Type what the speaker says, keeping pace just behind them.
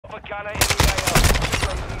gunner in the AO.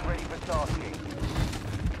 UAV ready for tasking.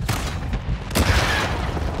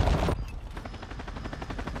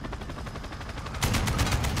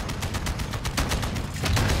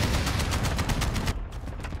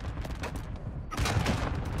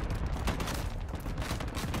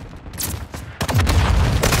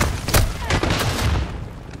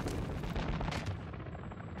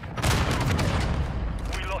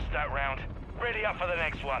 We lost that round. Ready up for the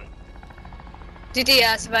next one. GG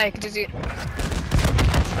يا سبايك GG.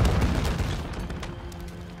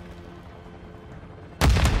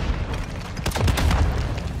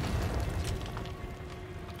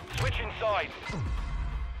 Switching sides.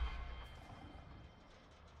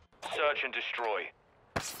 Search and destroy.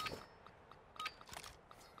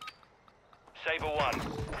 Saber 1,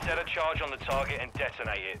 set a charge on the target and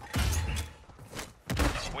detonate it.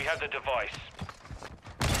 We have the device.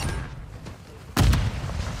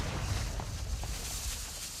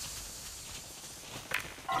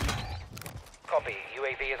 Copy.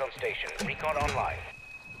 UAV is on station. Recon online.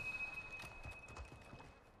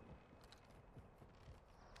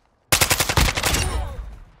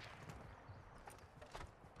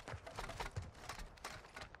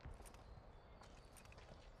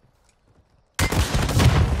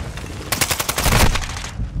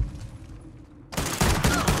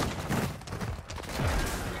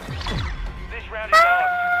 This round is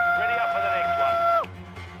ours. Ready up for the next one.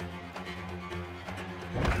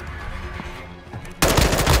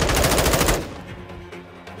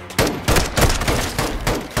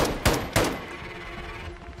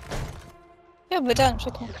 يا بدان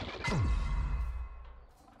شكرا.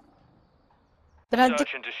 بنادق.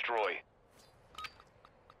 Search and destroy.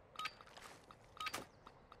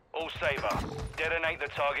 All Saber, detonate the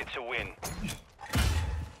target to win.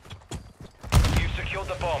 You've secured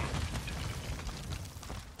the bomb.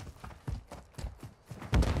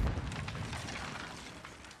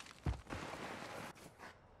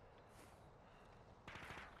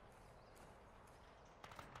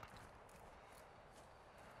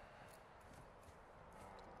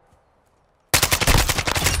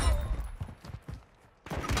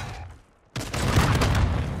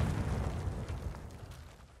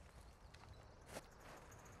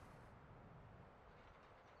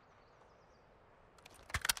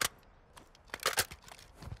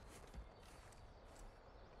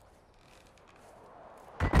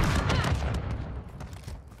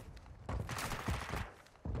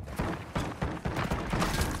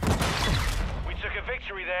 We took a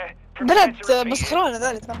victory there. Prepare بلد to repeat it. مسخرون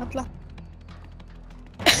ذلك راحت له.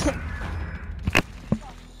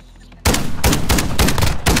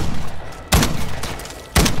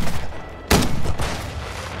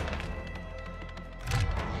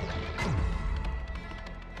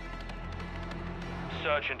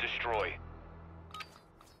 Search and destroy.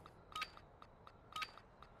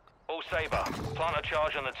 All Saber, plant a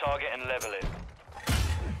charge on the target and level it.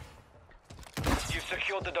 You've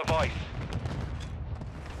secured the device.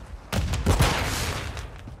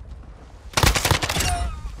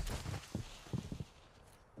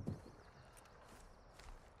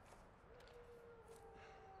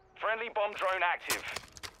 Friendly bomb drone active.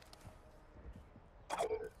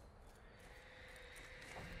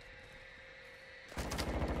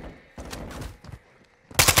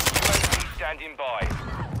 UAV standing by.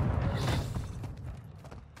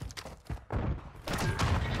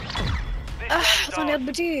 This round is أعطوني ours.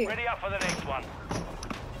 RPG. Ready up for the next one.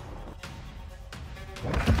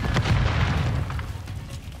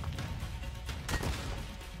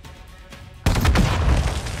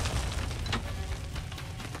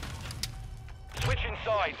 Switching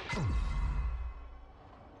sides.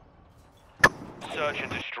 Search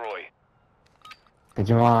and destroy. يا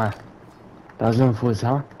جماعة لازم نفوز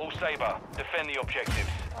ها؟ All Saber, defend the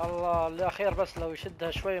objectives. الله الاخير بس لو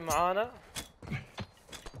يشدها شوي معانا.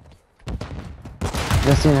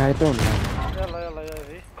 بس ينهايتون يلا يلا يا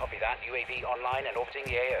في. Copy that. UAV online and orbiting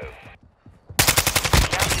the AO.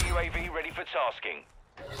 Counter UAV ready for tasking.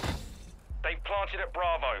 They've planted at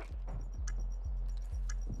Bravo.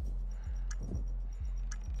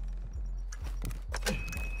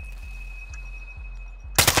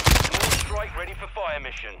 North Strike ready for fire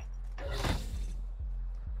mission.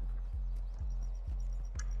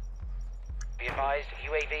 Be advised,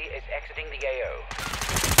 UAV is exiting the AO.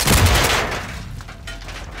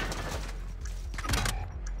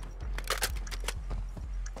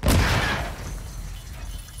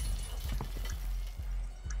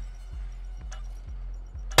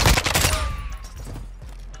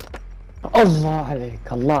 الله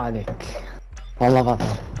عليك الله عليك والله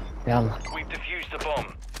بطل يلا We've defused the bomb.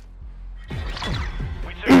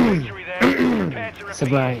 We took a victory there. Prepare to repeat.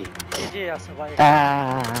 سبايك. جي يا سبايك.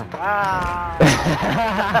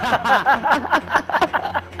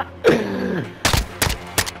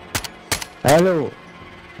 الو.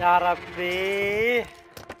 يا ربي.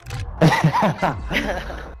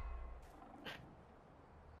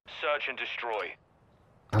 Search and destroy.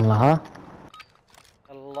 الله ها.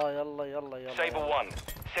 يلا يلا يلا يلا. Saber 1.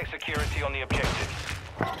 Set security on the objectives.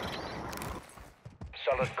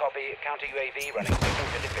 Solid copy. Counter UAV running signal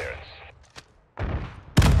interference.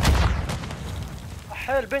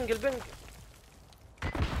 حيل بنج البنج.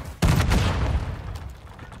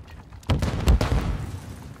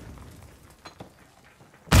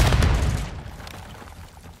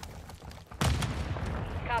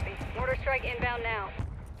 Copy. Mortar strike inbound now.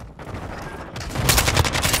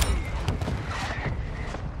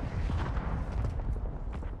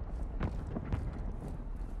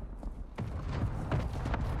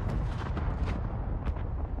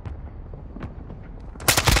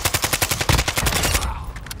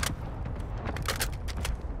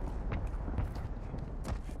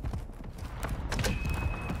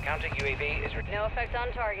 Counter UAV is No effect on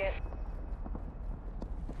target.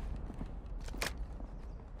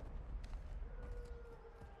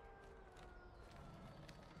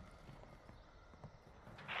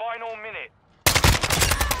 Final minute.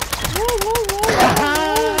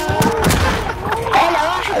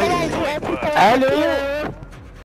 الو.